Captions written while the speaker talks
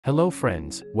Hello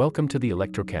friends, welcome to the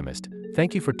Electrochemist.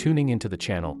 Thank you for tuning into the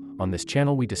channel. On this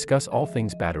channel we discuss all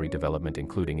things battery development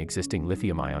including existing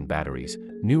lithium-ion batteries,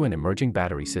 new and emerging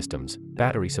battery systems,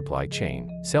 battery supply chain,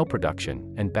 cell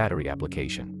production, and battery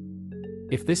application.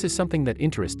 If this is something that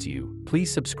interests you,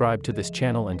 please subscribe to this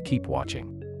channel and keep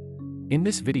watching. In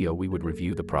this video we would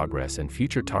review the progress and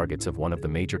future targets of one of the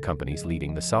major companies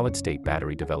leading the solid-state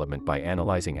battery development by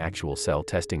analyzing actual cell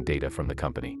testing data from the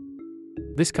company.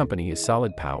 This company is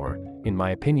Solid Power. In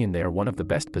my opinion, they are one of the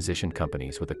best positioned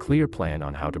companies with a clear plan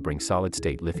on how to bring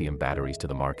solid-state lithium batteries to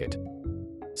the market.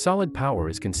 Solid Power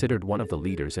is considered one of the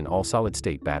leaders in all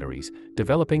solid-state batteries,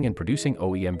 developing and producing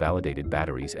OEM-validated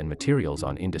batteries and materials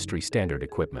on industry-standard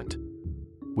equipment.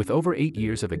 With over 8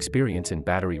 years of experience in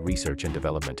battery research and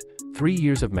development, 3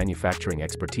 years of manufacturing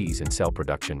expertise in cell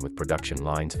production with production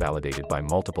lines validated by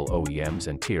multiple OEMs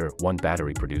and Tier 1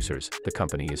 battery producers, the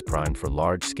company is primed for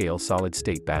large-scale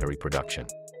solid-state battery production.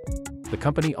 The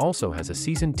company also has a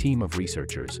seasoned team of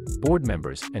researchers, board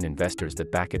members, and investors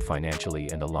that back it financially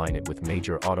and align it with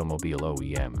major automobile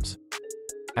OEMs.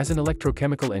 As an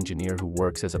electrochemical engineer who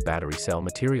works as a battery cell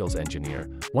materials engineer,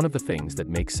 one of the things that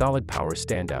makes Solid Power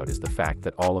stand out is the fact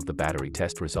that all of the battery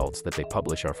test results that they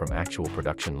publish are from actual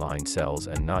production line cells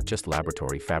and not just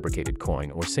laboratory fabricated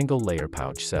coin or single-layer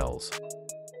pouch cells.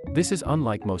 This is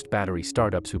unlike most battery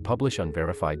startups who publish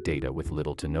unverified data with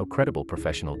little to no credible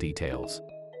professional details.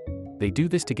 They do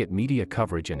this to get media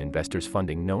coverage and investors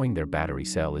funding knowing their battery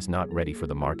cell is not ready for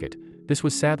the market. This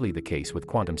was sadly the case with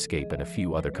QuantumScape and a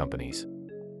few other companies.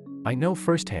 I know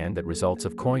firsthand that results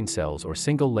of coin cells or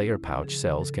single-layer pouch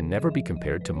cells can never be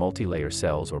compared to multi-layer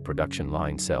cells or production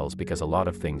line cells because a lot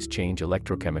of things change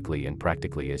electrochemically and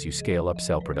practically as you scale up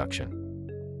cell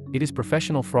production. It is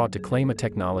professional fraud to claim a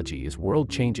technology is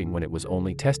world-changing when it was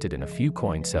only tested in a few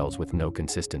coin cells with no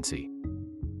consistency.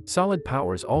 Solid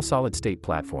Power's all-solid-state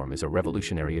platform is a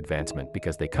revolutionary advancement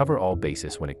because they cover all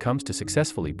bases when it comes to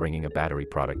successfully bringing a battery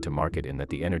product to market in that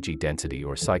the energy density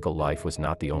or cycle life was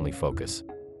not the only focus.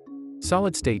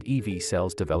 Solid-state EV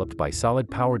cells developed by Solid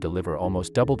Power deliver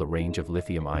almost double the range of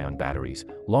lithium-ion batteries,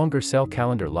 longer cell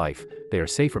calendar life, they are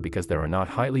safer because there are not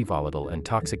highly volatile and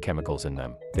toxic chemicals in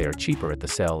them, they are cheaper at the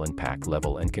cell and pack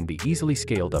level and can be easily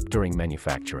scaled up during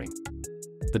manufacturing.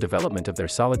 The development of their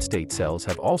solid-state cells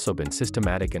have also been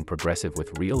systematic and progressive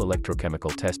with real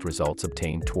electrochemical test results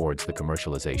obtained towards the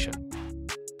commercialization.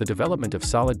 The development of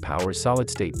Solid Power's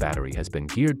solid-state battery has been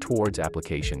geared towards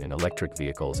application in electric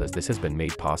vehicles as this has been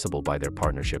made possible by their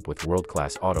partnership with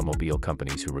world-class automobile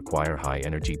companies who require high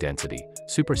energy density,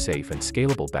 super safe and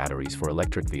scalable batteries for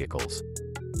electric vehicles.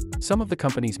 Some of the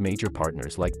company's major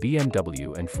partners like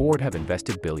BMW and Ford have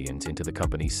invested billions into the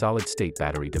company's solid-state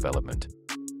battery development.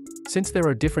 Since there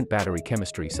are different battery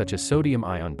chemistries such as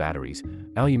sodium-ion batteries,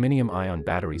 aluminum-ion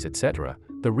batteries, etc.,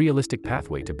 the realistic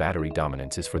pathway to battery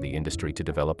dominance is for the industry to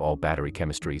develop all battery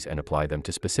chemistries and apply them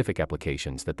to specific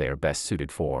applications that they are best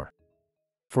suited for.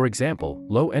 For example,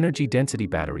 low-energy density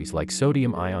batteries like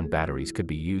sodium-ion batteries could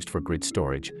be used for grid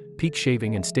storage, peak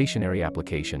shaving and stationary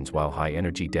applications while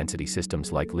high-energy density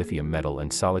systems like lithium metal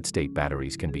and solid-state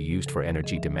batteries can be used for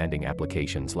energy-demanding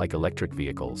applications like electric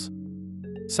vehicles.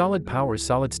 Solid Power's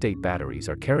solid-state batteries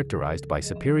are characterized by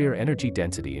superior energy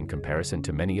density in comparison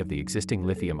to many of the existing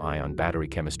lithium-ion battery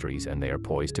chemistries, and they are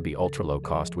poised to be ultra-low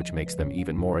cost, which makes them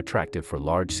even more attractive for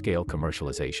large-scale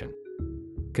commercialization.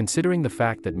 Considering the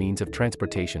fact that means of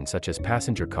transportation such as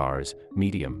passenger cars,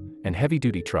 medium and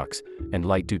heavy-duty trucks, and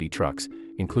light-duty trucks,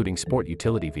 including sport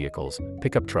utility vehicles,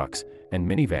 pickup trucks, and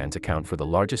minivans account for the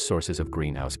largest sources of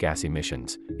greenhouse gas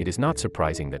emissions, it is not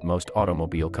surprising that most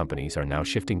automobile companies are now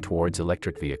shifting towards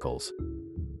electric vehicles.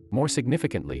 More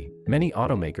significantly, many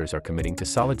automakers are committing to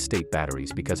solid-state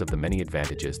batteries because of the many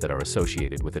advantages that are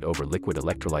associated with it over liquid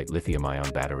electrolyte lithium-ion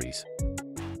batteries.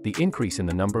 The increase in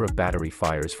the number of battery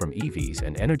fires from EVs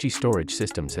and energy storage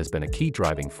systems has been a key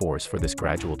driving force for this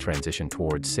gradual transition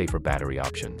towards safer battery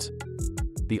options.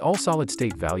 The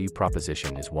all-solid-state value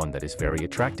proposition is one that is very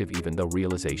attractive even though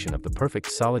realization of the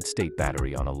perfect solid-state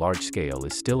battery on a large scale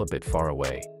is still a bit far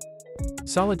away.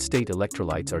 Solid-state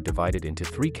electrolytes are divided into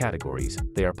 3 categories,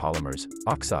 they are polymers,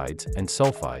 oxides, and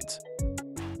sulfides.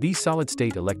 These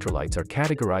solid-state electrolytes are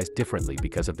categorized differently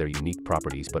because of their unique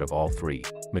properties, but of all 3,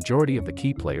 majority of the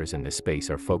key players in this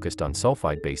space are focused on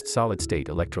sulfide-based solid-state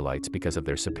electrolytes because of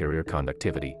their superior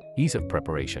conductivity, ease of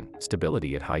preparation,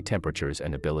 stability at high temperatures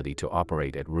and ability to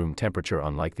operate at room temperature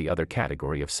unlike the other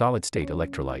category of solid-state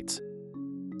electrolytes.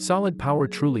 Solid Power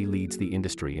truly leads the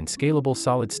industry in scalable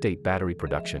solid-state battery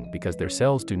production because their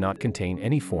cells do not contain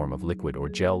any form of liquid or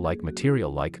gel-like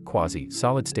material like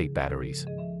quasi-solid-state batteries.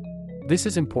 This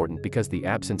is important because the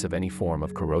absence of any form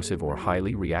of corrosive or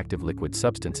highly reactive liquid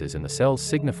substances in the cells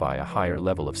signify a higher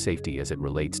level of safety as it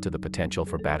relates to the potential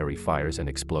for battery fires and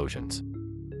explosions.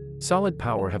 Solid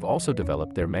Power have also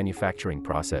developed their manufacturing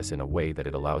process in a way that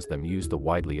it allows them use the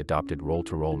widely adopted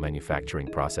roll-to-roll manufacturing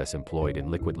process employed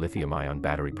in liquid lithium-ion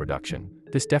battery production.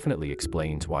 This definitely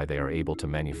explains why they are able to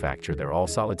manufacture their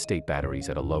all-solid-state batteries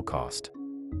at a low cost.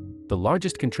 The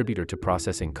largest contributor to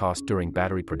processing cost during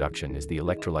battery production is the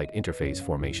electrolyte interphase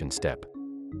formation step.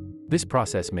 This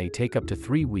process may take up to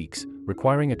 3 weeks,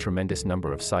 requiring a tremendous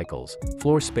number of cycles,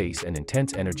 floor space and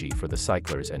intense energy for the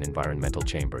cyclers and environmental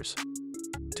chambers.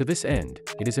 To this end,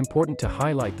 it is important to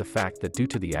highlight the fact that due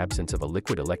to the absence of a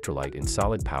liquid electrolyte in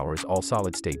Solid Power's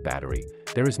all-solid-state battery,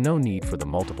 there is no need for the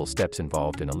multiple steps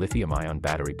involved in a lithium-ion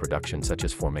battery production such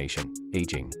as formation,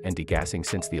 aging, and degassing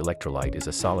since the electrolyte is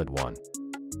a solid one.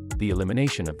 The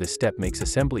elimination of this step makes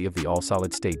assembly of the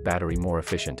all-solid-state battery more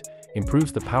efficient,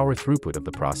 improves the power throughput of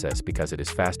the process because it is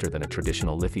faster than a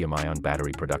traditional lithium-ion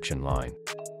battery production line.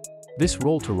 This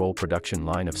roll-to-roll production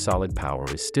line of Solid Power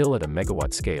is still at a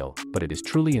megawatt scale, but it is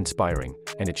truly inspiring,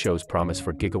 and it shows promise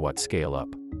for gigawatt scale up.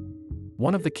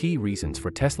 One of the key reasons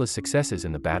for Tesla's successes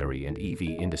in the battery and EV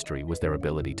industry was their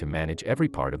ability to manage every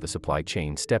part of the supply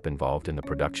chain step involved in the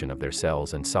production of their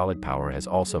cells, and Solid Power has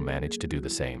also managed to do the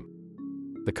same.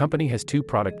 The company has two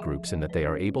product groups in that they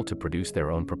are able to produce their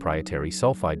own proprietary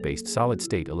sulfide-based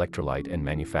solid-state electrolyte and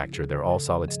manufacture their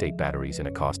all-solid-state batteries in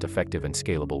a cost-effective and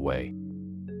scalable way.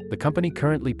 The company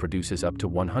currently produces up to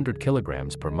 100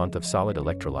 kilograms per month of solid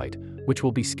electrolyte, which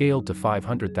will be scaled to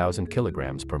 500,000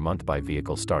 kilograms per month by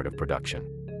vehicle start of production.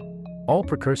 All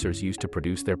precursors used to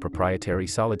produce their proprietary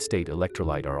solid-state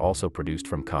electrolyte are also produced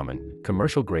from common,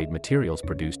 commercial-grade materials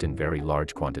produced in very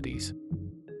large quantities.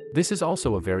 This is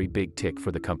also a very big tick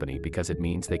for the company because it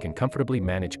means they can comfortably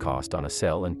manage cost on a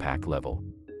cell and pack level.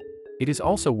 It is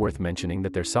also worth mentioning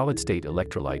that their solid-state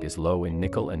electrolyte is low in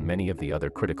nickel and many of the other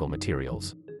critical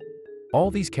materials. All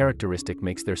these characteristics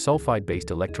makes their sulfide-based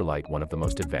electrolyte one of the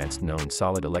most advanced known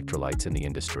solid electrolytes in the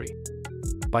industry.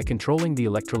 By controlling the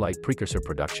electrolyte precursor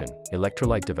production,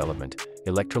 electrolyte development,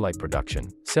 electrolyte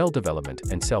production, cell development,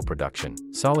 and cell production,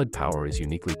 Solid Power is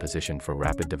uniquely positioned for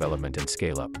rapid development and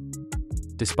scale-up.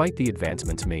 Despite the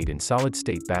advancements made in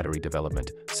solid-state battery development,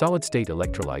 solid-state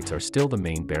electrolytes are still the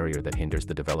main barrier that hinders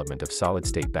the development of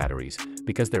solid-state batteries,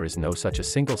 because there is no such a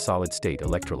single solid-state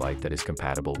electrolyte that is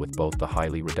compatible with both the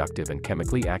highly reductive and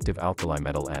chemically active alkali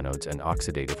metal anodes and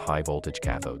oxidative high-voltage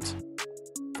cathodes.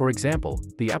 For example,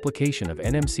 the application of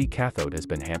NMC cathode has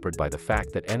been hampered by the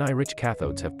fact that Ni-rich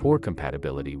cathodes have poor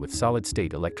compatibility with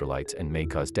solid-state electrolytes and may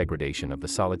cause degradation of the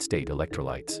solid-state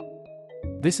electrolytes.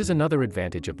 This is another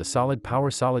advantage of the Solid Power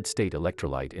solid-state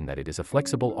electrolyte in that it is a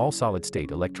flexible all-solid-state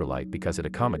electrolyte because it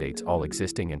accommodates all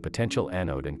existing and potential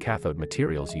anode and cathode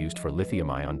materials used for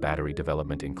lithium-ion battery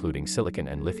development, including silicon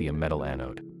and lithium metal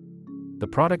anode. The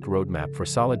product roadmap for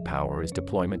Solid Power is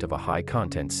deployment of a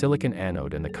high-content silicon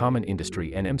anode and the common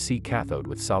industry NMC cathode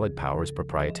with Solid Power's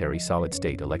proprietary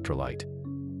solid-state electrolyte.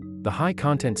 The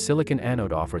high-content silicon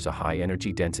anode offers a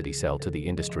high-energy density cell to the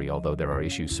industry, although there are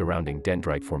issues surrounding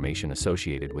dendrite formation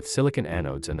associated with silicon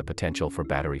anodes and the potential for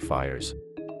battery fires.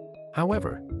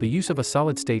 However, the use of a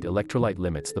solid-state electrolyte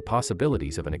limits the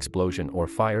possibilities of an explosion or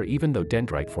fire, even though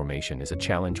dendrite formation is a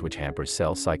challenge which hampers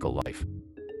cell cycle life.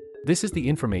 This is the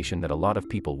information that a lot of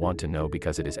people want to know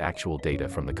because it is actual data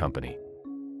from the company.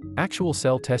 Actual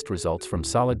cell test results from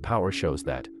Solid Power shows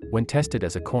that, when tested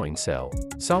as a coin cell,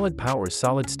 Solid Power's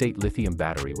solid-state lithium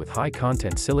battery with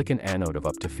high-content silicon anode of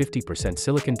up to 50%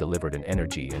 silicon delivered an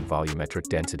energy and volumetric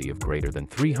density of greater than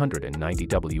 390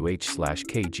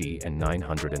 Wh/kg and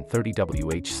 930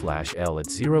 Wh/L at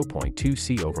 0.2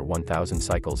 C over 1000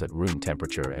 cycles at room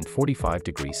temperature and 45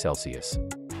 degrees Celsius.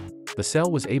 The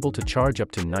cell was able to charge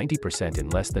up to 90% in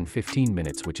less than 15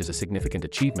 minutes, which is a significant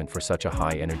achievement for such a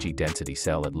high energy density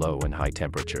cell at low and high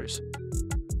temperatures.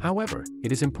 However,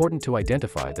 it is important to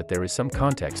identify that there is some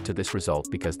context to this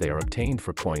result because they are obtained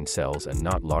for coin cells and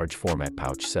not large format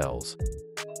pouch cells.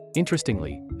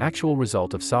 Interestingly, actual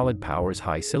result of Solid Power's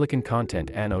high silicon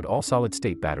content anode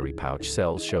all-solid-state battery pouch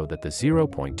cells show that the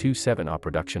 0.27 Ah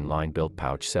production line built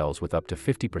pouch cells with up to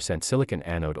 50% silicon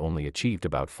anode only achieved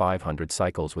about 500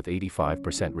 cycles with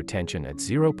 85% retention at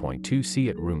 0.2 C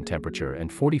at room temperature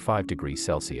and 45 degrees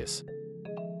Celsius.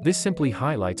 This simply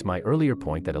highlights my earlier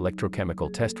point that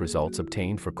electrochemical test results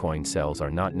obtained for coin cells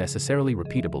are not necessarily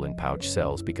repeatable in pouch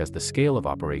cells because the scale of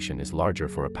operation is larger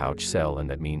for a pouch cell, and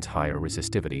that means higher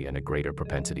resistivity and a greater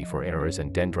propensity for errors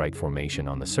and dendrite formation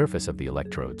on the surface of the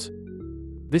electrodes.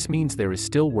 This means there is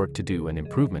still work to do and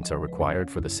improvements are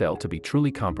required for the cell to be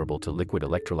truly comparable to liquid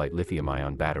electrolyte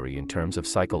lithium-ion battery in terms of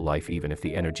cycle life, even if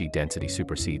the energy density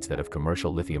supersedes that of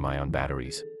commercial lithium-ion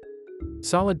batteries.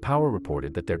 Solid Power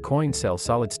reported that their coin cell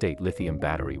solid-state lithium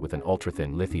battery with an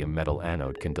ultra-thin lithium metal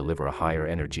anode can deliver a higher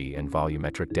energy and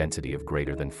volumetric density of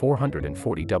greater than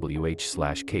 440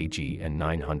 Wh/kg and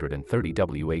 930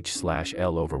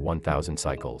 Wh/L over 1000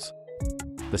 cycles.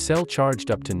 The cell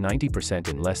charged up to 90%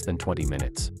 in less than 20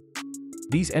 minutes.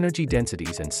 These energy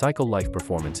densities and cycle life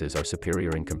performances are superior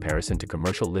in comparison to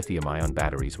commercial lithium-ion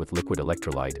batteries with liquid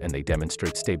electrolyte, and they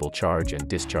demonstrate stable charge and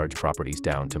discharge properties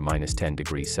down to -10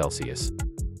 degrees Celsius.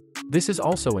 This is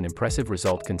also an impressive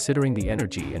result considering the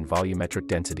energy and volumetric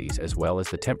densities as well as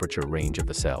the temperature range of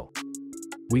the cell.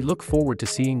 We look forward to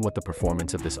seeing what the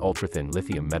performance of this ultra-thin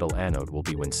lithium metal anode will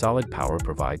be when Solid Power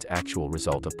provides actual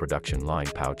result of production line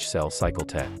pouch cell cycle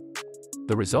test.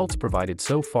 The results provided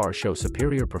so far show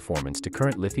superior performance to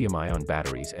current lithium-ion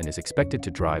batteries and is expected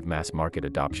to drive mass market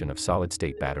adoption of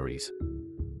solid-state batteries.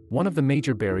 One of the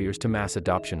major barriers to mass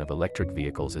adoption of electric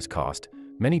vehicles is cost.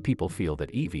 Many people feel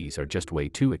that EVs are just way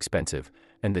too expensive,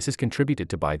 and this is contributed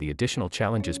to by the additional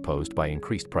challenges posed by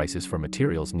increased prices for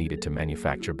materials needed to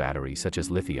manufacture batteries such as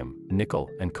lithium,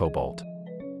 nickel, and cobalt.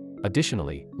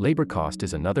 Additionally, labor cost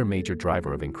is another major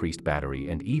driver of increased battery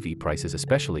and EV prices,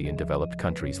 especially in developed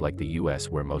countries like the US,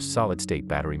 where most solid-state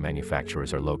battery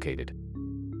manufacturers are located.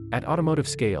 At automotive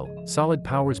scale, Solid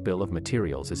Power's bill of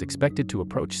materials is expected to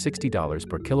approach $60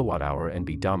 per kilowatt-hour and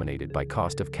be dominated by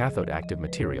cost of cathode active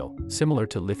material, similar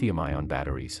to lithium-ion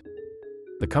batteries.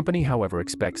 The company, however,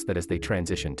 expects that as they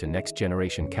transition to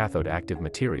next-generation cathode active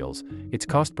materials, its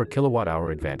cost per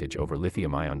kilowatt-hour advantage over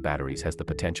lithium-ion batteries has the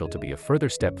potential to be a further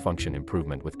step function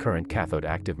improvement, with current cathode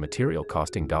active material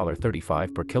costing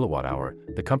 $35 per kilowatt-hour.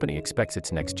 The company expects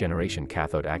its next-generation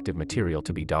cathode active material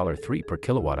to be $3 per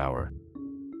kilowatt-hour.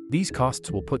 These costs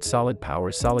will put Solid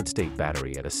Power's solid-state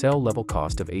battery at a cell-level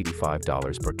cost of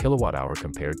 $85 per kilowatt-hour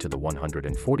compared to the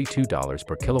 $142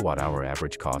 per kilowatt-hour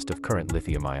average cost of current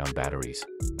lithium-ion batteries.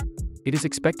 It is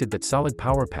expected that Solid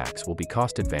Power packs will be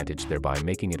cost-advantaged, thereby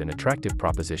making it an attractive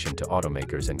proposition to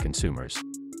automakers and consumers.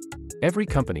 Every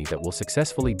company that will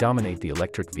successfully dominate the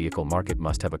electric vehicle market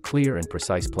must have a clear and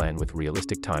precise plan with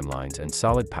realistic timelines, and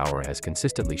Solid Power has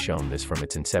consistently shown this from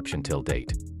its inception till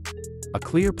date. A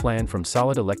clear plan from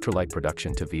solid electrolyte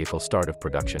production to vehicle start of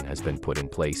production has been put in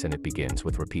place, and it begins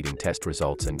with repeating test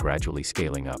results and gradually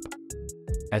scaling up.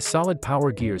 As Solid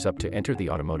Power gears up to enter the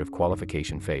automotive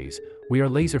qualification phase, we are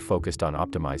laser-focused on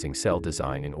optimizing cell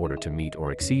design in order to meet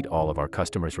or exceed all of our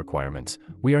customers' requirements.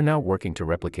 We are now working to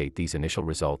replicate these initial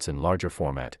results in larger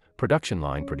format, production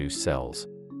line produced cells,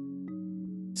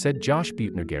 said Josh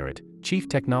Buettner-Garrett, Chief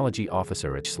Technology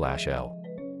Officer at /L.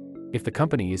 If the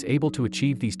company is able to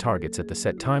achieve these targets at the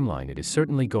set timeline, it is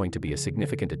certainly going to be a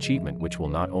significant achievement which will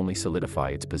not only solidify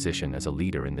its position as a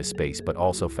leader in this space but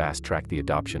also fast-track the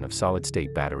adoption of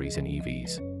solid-state batteries in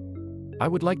EVs. I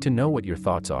would like to know what your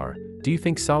thoughts are. Do you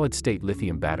think solid-state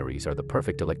lithium batteries are the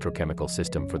perfect electrochemical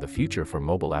system for the future for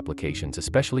mobile applications,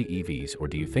 especially EVs, or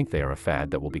do you think they are a fad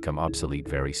that will become obsolete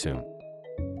very soon?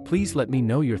 Please let me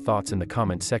know your thoughts in the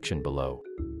comment section below.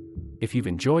 If you've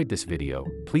enjoyed this video,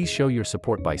 please show your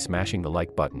support by smashing the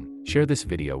like button, share this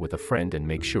video with a friend, and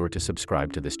make sure to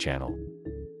subscribe to this channel.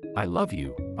 I love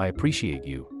you, I appreciate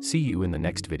you, see you in the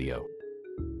next video.